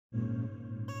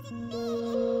Hey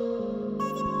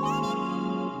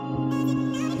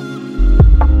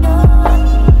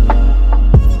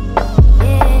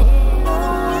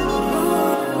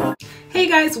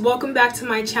guys, welcome back to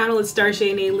my channel. It's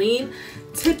Darshey and Aileen.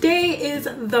 Today is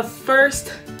the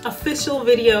first official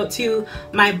video to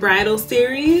my bridal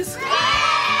series.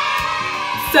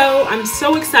 So I'm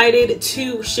so excited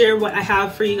to share what I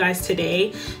have for you guys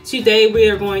today. Today we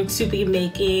are going to be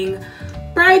making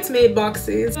bridesmaid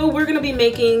boxes. So we're going to be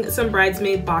making some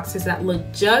bridesmaid boxes that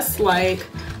look just like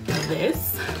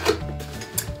this.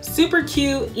 Super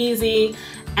cute, easy,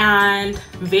 and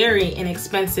very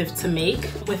inexpensive to make.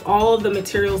 With all of the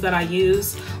materials that I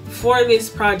use for this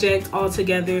project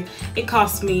altogether, it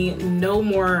cost me no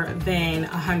more than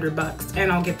 $100,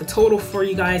 and I'll get the total for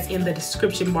you guys in the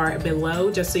description bar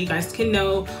below, just so you guys can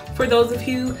know, for those of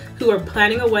you who are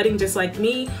planning a wedding just like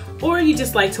me, or you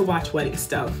just like to watch wedding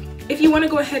stuff. If you want to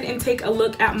go ahead and take a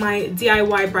look at my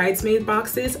DIY bridesmaid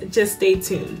boxes, just stay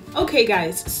tuned. Okay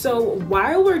guys, so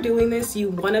while we're doing this, you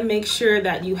want to make sure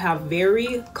that you have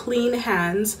very clean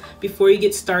hands before you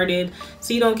get started,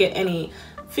 so you don't get any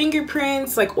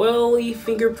fingerprints, like oily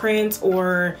fingerprints,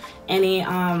 or any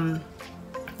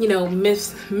you know,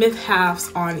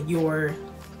 mishaps on your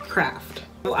craft.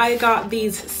 So I got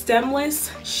these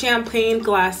stemless champagne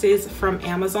glasses from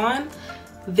Amazon.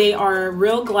 They are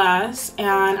real glass,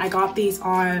 and I got these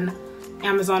on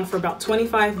Amazon for about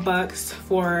 25 bucks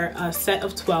for a set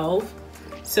of 12.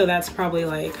 So that's probably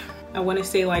like, I want to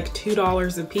say like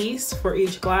 $2 a piece for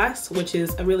each glass, which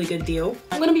is a really good deal.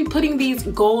 I'm going to be putting these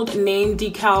gold name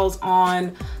decals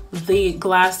on the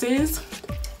glasses,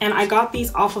 and I got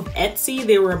these off of Etsy.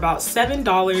 They were about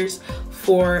 $7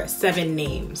 for 7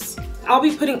 names. I'll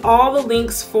be putting all the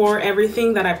links for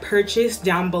everything that I purchased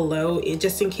down below,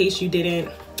 just in case you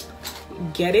didn't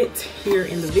get it here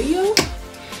in the video.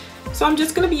 So I'm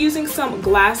just going to be using some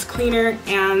glass cleaner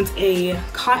and a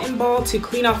cotton ball to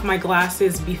clean off my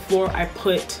glasses before I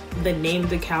put the name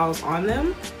decals on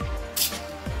them.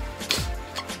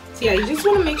 So yeah, you just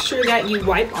want to make sure that you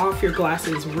wipe off your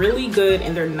glasses really good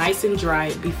and they're nice and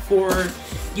dry before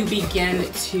you begin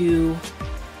to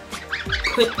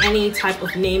put any type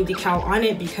of name decal on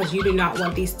it, because you do not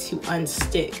want these to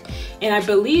unstick. And I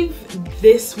believe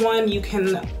this one you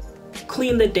can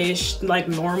clean the dish like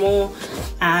normal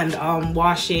and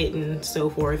wash it and so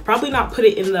forth. Probably not put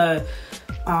it in the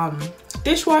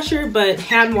dishwasher, but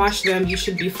hand wash them, you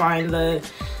should be fine. The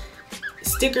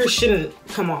sticker shouldn't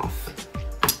come off,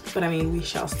 but I mean, we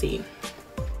shall see.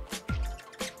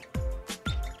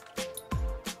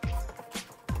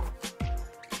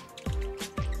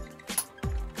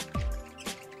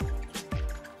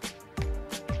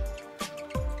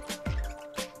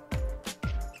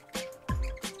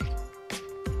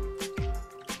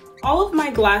 All of my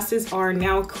glasses are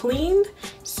now cleaned,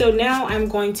 so now I'm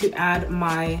going to add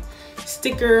my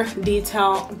sticker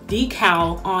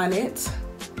decal on it.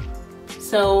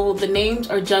 So the names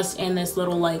are just in this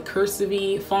little like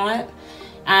cursive-y font,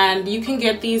 and you can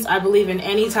get these, I believe, in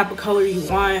any type of color you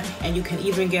want, and you can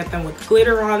even get them with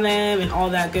glitter on them and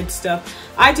all that good stuff.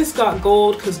 I just got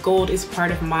gold because gold is part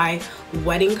of my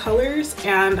wedding colors,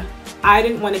 and I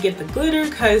didn't want to get the glitter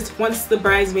because once the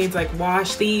bridesmaids like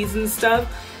wash these and stuff,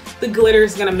 the glitter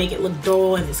is gonna make it look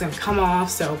dull and it's gonna come off.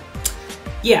 So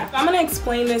yeah, I'm gonna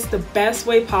explain this the best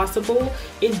way possible.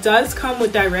 It does come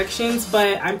with directions,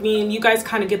 but I mean, you guys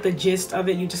kind of get the gist of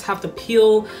it. You just have to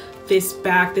peel this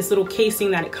back, this little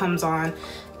casing that it comes on,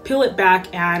 peel it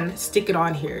back and stick it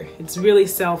on here. It's really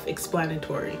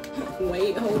self-explanatory.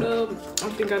 Wait, hold up, I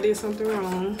think I did something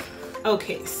wrong.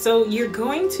 Okay, so you're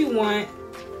going to want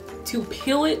to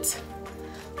peel it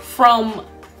from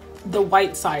the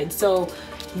white side. So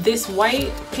this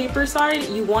white paper side,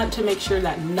 you want to make sure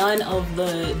that none of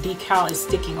the decal is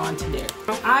sticking onto there.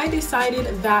 I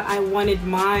decided that I wanted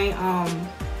my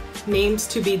names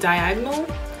to be diagonal.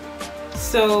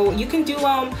 So you can do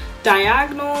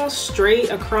diagonal, straight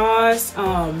across,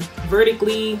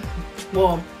 vertically.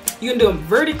 Well, you can do them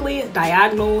vertically,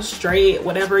 diagonal, straight,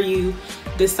 whatever you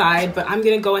decide, but I'm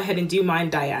gonna go ahead and do mine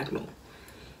diagonal.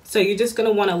 So you're just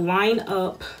gonna wanna line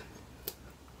up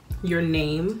your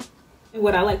name.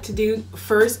 What I like to do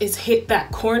first is hit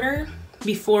that corner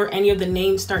before any of the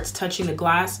name starts touching the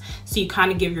glass, so you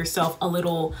kind of give yourself a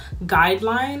little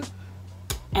guideline,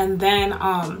 and then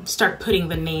start putting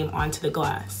the name onto the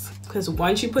glass, because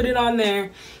once you put it on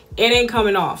there, it ain't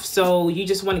coming off. So you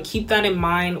just want to keep that in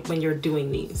mind when you're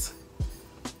doing these.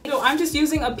 So I'm just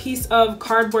using a piece of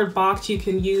cardboard box. You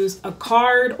can use a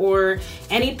card or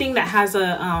anything that has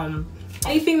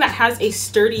a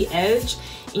sturdy edge,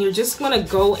 and you're just gonna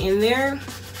go in there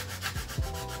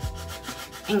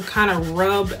and kind of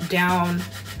rub down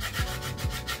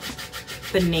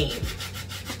the name.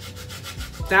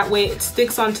 That way it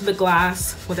sticks onto the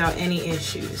glass without any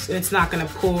issues. And it's not gonna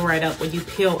pull right up when you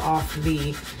peel off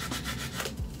the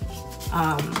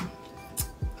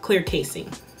clear casing.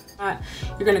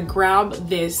 You're gonna grab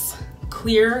this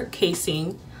clear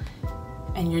casing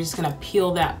and you're just gonna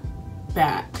peel that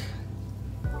back,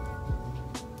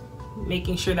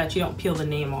 making sure that you don't peel the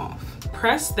name off.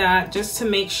 Press that just to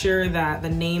make sure that the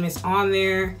name is on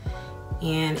there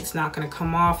and it's not gonna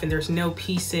come off and there's no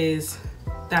pieces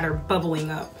that are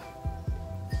bubbling up.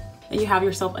 And you have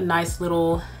yourself a nice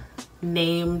little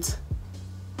named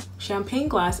champagne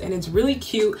glass, and it's really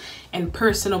cute and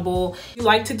personable. If you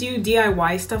like to do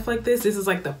DIY stuff like this is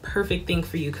like the perfect thing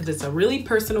for you because it's a really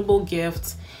personable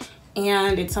gift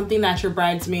and it's something that your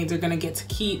bridesmaids are gonna get to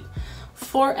keep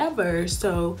forever.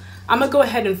 So I'm gonna go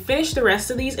ahead and finish the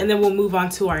rest of these and then we'll move on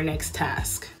to our next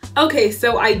task. Okay,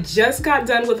 so I just got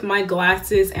done with my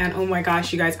glasses and oh my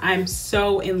gosh, you guys, I'm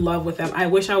so in love with them. I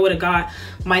wish I would have got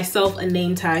myself a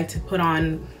name tag to put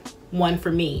on one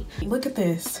for me. Look at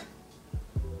this.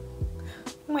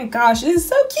 Oh my gosh, this is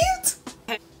so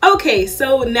cute. Okay,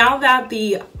 so now that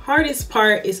the hardest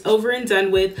part is over and done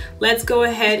with, let's go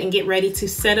ahead and get ready to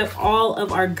set up all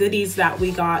of our goodies that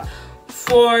we got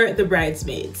for the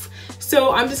bridesmaids.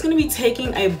 So I'm just gonna be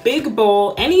taking a big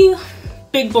bowl, any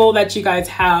big bowl that you guys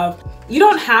have. You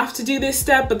don't have to do this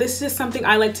step, but this is just something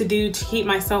I like to do to keep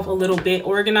myself a little bit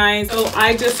organized. So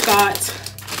I just got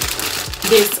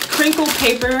this crinkle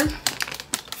paper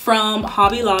from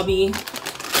Hobby Lobby.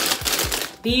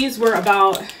 These were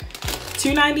about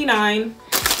 $2.99, and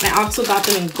I also got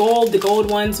them in gold. The gold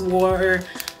ones were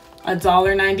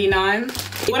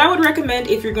 $1.99. What I would recommend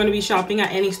if you're going to be shopping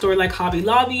at any store like Hobby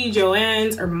Lobby,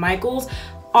 Joann's, or Michael's,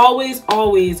 always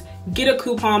get a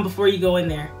coupon before you go in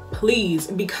there, please,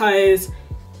 because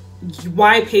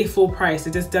why pay full price?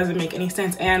 It just doesn't make any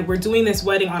sense. And we're doing this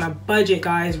wedding on a budget,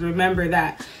 guys, remember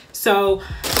that. So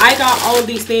I got all of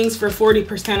these things for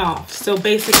 40% off. So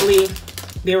basically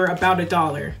they were about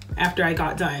 $1 after I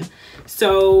got done.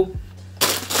 So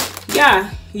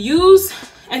yeah, use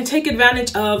and take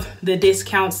advantage of the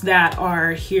discounts that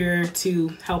are here to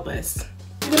help us.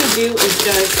 What I'm gonna do is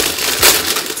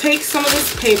just take some of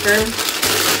this paper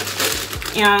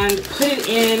and put it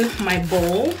in my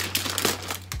bowl.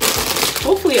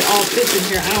 Hopefully it all fits in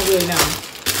here, I don't really know.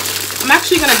 I'm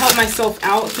actually gonna help myself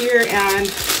out here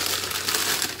and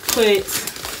put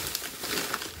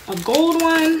a gold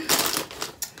one,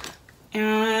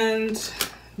 and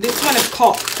this one is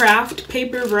called Craft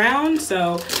Paper Brown,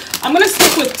 so I'm gonna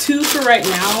stick with 2 for right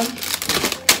now.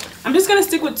 I'm just gonna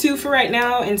stick with 2 for right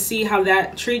now and see how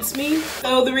that treats me.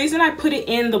 So the reason I put it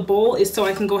in the bowl is so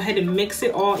I can go ahead and mix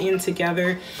it all in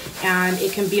together, and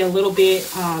it can be a little bit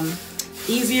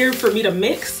easier for me to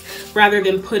mix rather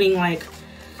than putting like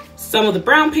some of the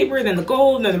brown paper, then the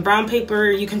gold, and then the brown paper.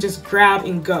 You can just grab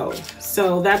and go.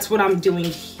 So that's what I'm doing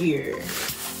here.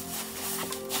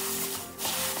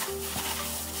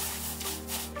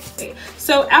 Okay.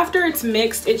 So after it's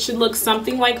mixed, it should look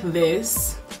something like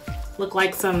this. Look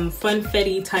like some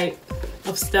funfetti type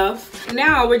of stuff.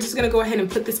 Now we're just gonna go ahead and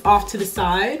put this off to the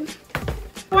side.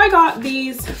 So I got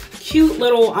these cute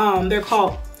little, they're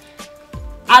called,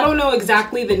 I don't know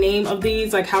exactly the name of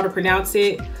these, like how to pronounce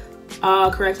it.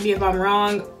 Correct me if I'm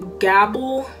wrong.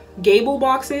 Gabel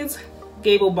boxes.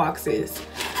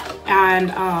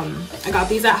 And I got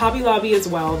these at Hobby Lobby as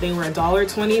well. They were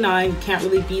 $1.29. You can't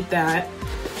really beat that.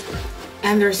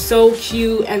 And they're so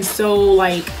cute and so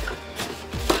like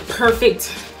perfect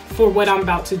for what I'm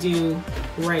about to do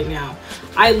right now.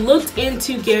 I looked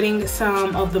into getting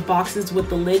some of the boxes with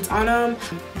the lids on them,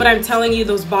 but I'm telling you,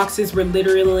 those boxes were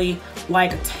literally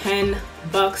like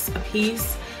 $10 a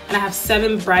piece, and I have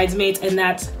 7 bridesmaids, and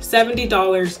that's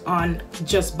 $70 on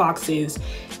just boxes.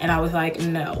 And I was like,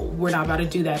 no, we're not about to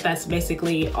do that. That's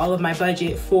basically all of my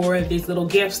budget for these little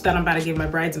gifts that I'm about to give my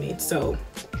bridesmaids, so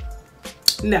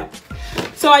no.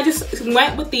 So I just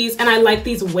went with these, and I like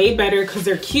these way better because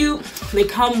they're cute. They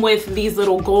come with these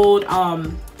little gold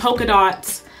polka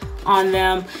dots on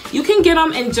them. You can get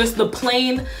them in just the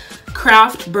plain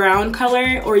craft brown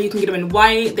color, or you can get them in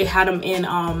white. They had them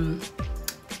in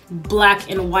black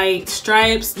and white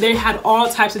stripes. They had all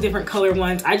types of different color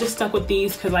ones. I just stuck with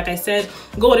these because, like I said,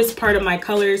 gold is part of my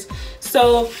colors.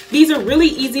 So these are really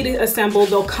easy to assemble.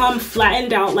 They'll come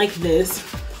flattened out like this.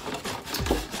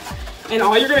 And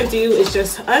all you're gonna do is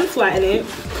just unflatten it,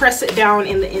 press it down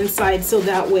in the inside so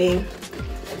that way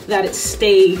that it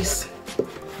stays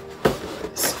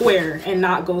square and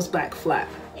not goes back flat.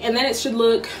 And then it should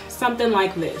look something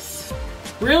like this.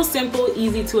 Real simple,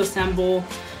 easy to assemble.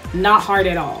 Not hard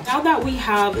at all. Now that we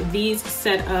have these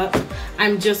set up,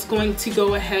 I'm just going to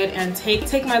go ahead and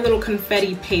take my little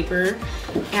confetti paper,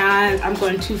 and I'm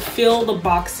going to fill the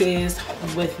boxes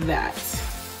with that.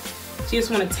 So you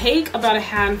just want to take about a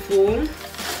handful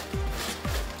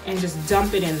and just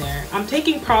dump it in there. I'm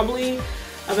taking probably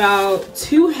about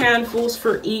 2 handfuls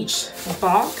for each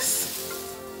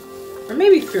box, or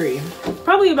maybe 3.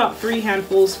 Probably about 3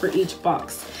 handfuls for each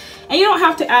box. And you don't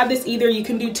have to add this either. You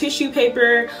can do tissue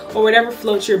paper or whatever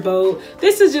floats your boat.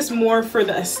 This is just more for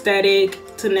the aesthetic,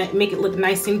 to make it look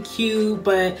nice and cute,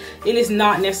 but it is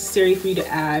not necessary for you to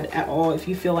add at all if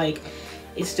you feel like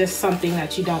it's just something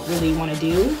that you don't really want to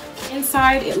do.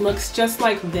 Inside, it looks just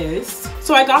like this.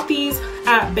 So I got these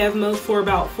at Bevmo for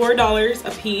about $4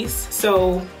 a piece.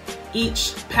 So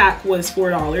each pack was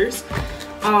 $4.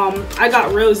 I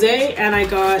got Rosé and I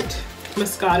got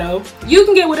Moscato. You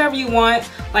can get whatever you want.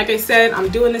 Like I said, I'm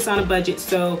doing this on a budget,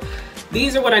 so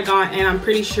these are what I got, and I'm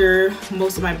pretty sure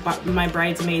most of my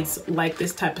bridesmaids like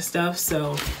this type of stuff,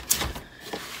 so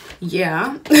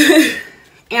yeah.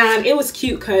 And it was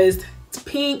cute because it's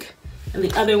pink and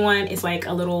the other one is like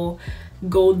a little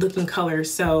gold looking color,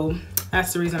 so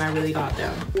that's the reason I really got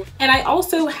them. And I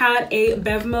also had a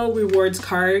Bevmo rewards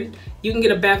card. You can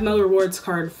get a Bevmo rewards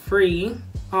card free,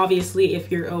 obviously, if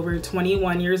you're over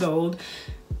 21 years old.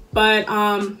 But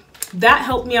that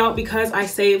helped me out because I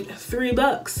saved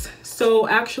 $3. So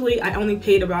actually, I only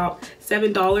paid about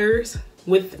 $7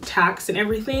 with tax and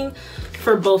everything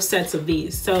for both sets of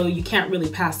these. So you can't really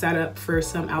pass that up for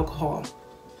some alcohol.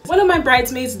 One of my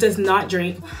bridesmaids does not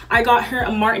drink. I got her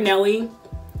a Martinelli.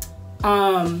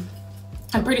 I'm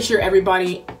pretty sure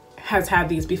everybody has had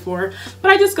these before,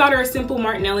 but I just got her a simple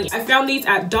Martinelli. I found these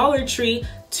at Dollar Tree,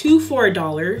 2 for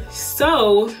 $1,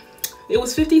 so it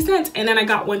was 50 cents, and then I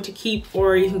got one to keep,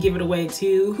 or you can give it away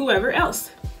to whoever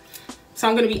else. So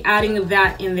I'm going to be adding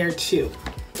that in there too.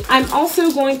 I'm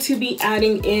also going to be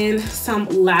adding in some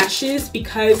lashes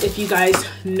because if you guys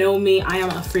know me, I am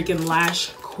a freaking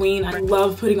lash queen. I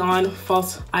love putting on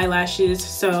false eyelashes,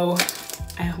 so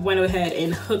I went ahead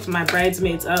and hooked my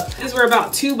bridesmaids up. These were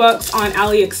about $2 on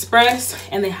AliExpress,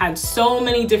 and they had so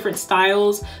many different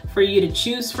styles for you to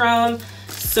choose from.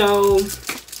 So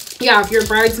yeah, if your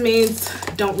bridesmaids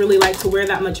don't really like to wear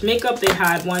that much makeup, they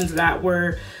had ones that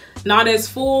were not as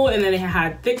full, and then they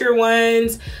had thicker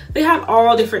ones. They had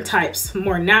all different types,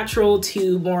 more natural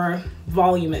to more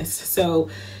voluminous. So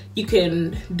you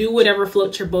can do whatever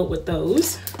floats your boat with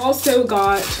those. Also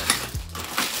got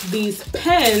these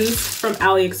pens from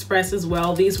AliExpress as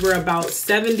well. These were about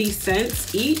 70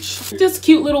 cents each. Just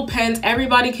cute little pens.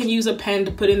 Everybody can use a pen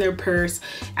to put in their purse,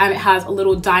 and it has a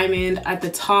little diamond at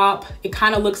the top. It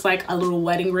kind of looks like a little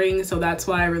wedding ring, so that's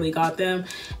why I really got them.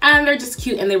 And they're just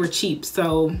cute, and they were cheap,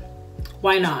 so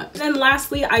why not? And then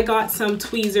lastly, I got some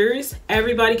tweezers.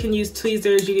 Everybody can use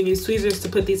tweezers. You can use tweezers to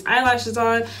put these eyelashes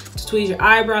on, to tweeze your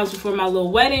eyebrows before my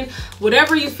little wedding.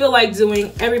 Whatever you feel like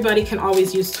doing, everybody can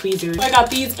always use tweezers. So I got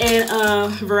these in a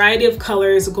variety of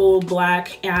colors, gold,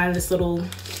 black, and this little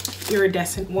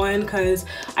iridescent one, because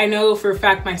I know for a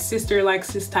fact my sister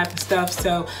likes this type of stuff,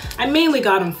 so I mainly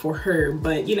got them for her,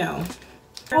 but you know.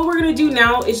 All we're gonna do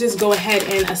now is just go ahead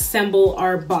and assemble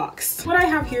our box. What I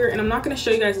have here, and I'm not gonna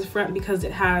show you guys the front because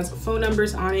it has phone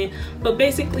numbers on it, but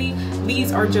basically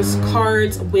these are just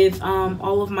cards with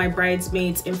all of my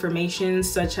bridesmaids' information,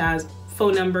 such as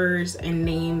phone numbers and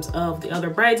names of the other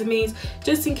bridesmaids,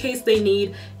 just in case they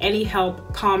need any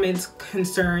help, comments,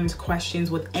 concerns,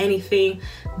 questions with anything.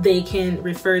 They can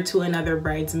refer to another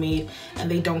bridesmaid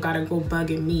and they don't gotta go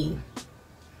bugging me.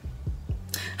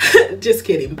 Just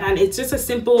kidding. And it's just a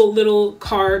simple little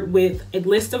card with a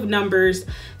list of numbers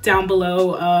down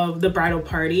below of the bridal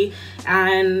party,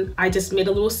 and I just made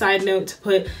a little side note to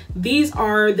put these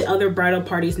are the other bridal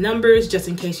party's numbers, just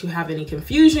in case you have any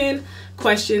confusion,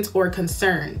 questions, or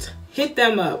concerns. Hit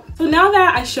them up. So now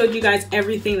that I showed you guys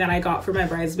everything that I got for my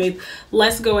bridesmaids,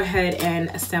 let's go ahead and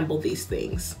assemble these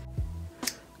things.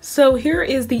 So here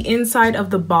is the inside of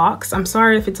the box. I'm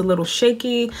sorry if it's a little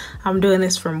shaky. I'm doing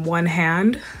this from one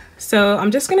hand. So I'm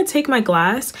just gonna take my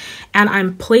glass and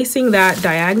I'm placing that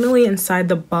diagonally inside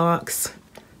the box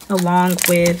along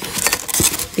with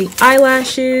the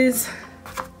eyelashes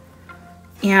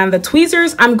and the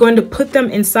tweezers. I'm going to put them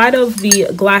inside of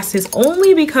the glasses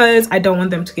only because I don't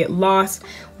want them to get lost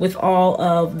with all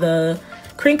of the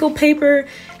crinkle paper,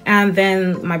 and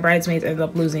then my bridesmaids end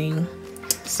up losing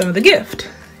some of the gift.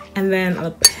 And then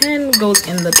the pen goes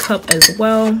in the cup as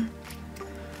well.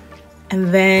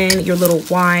 And then your little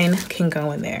wine can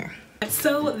go in there.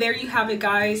 So there you have it,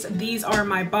 guys. These are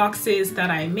my boxes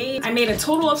that I made. I made a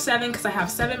total of 7 because I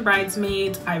have 7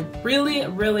 bridesmaids. I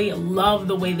really love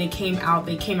the way they came out.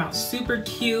 They came out super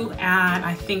cute and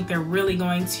I think they're really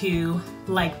going to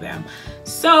like them.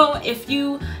 So if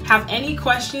you have any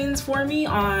questions for me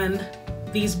on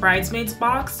these bridesmaids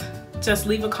box, just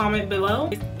leave a comment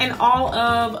below. And all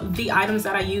of the items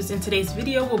that I used in today's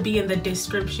video will be in the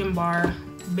description bar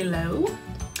below.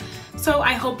 So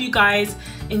I hope you guys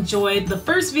enjoyed the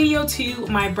first video to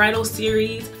my bridal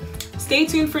series. Stay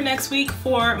tuned for next week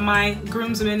for my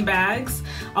groomsmen bags.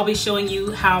 I'll be showing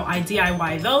you how I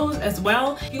DIY those as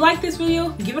well. If you like this video,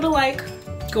 give it a like,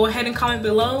 go ahead and comment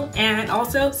below, and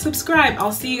also subscribe.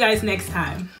 I'll see you guys next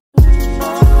time.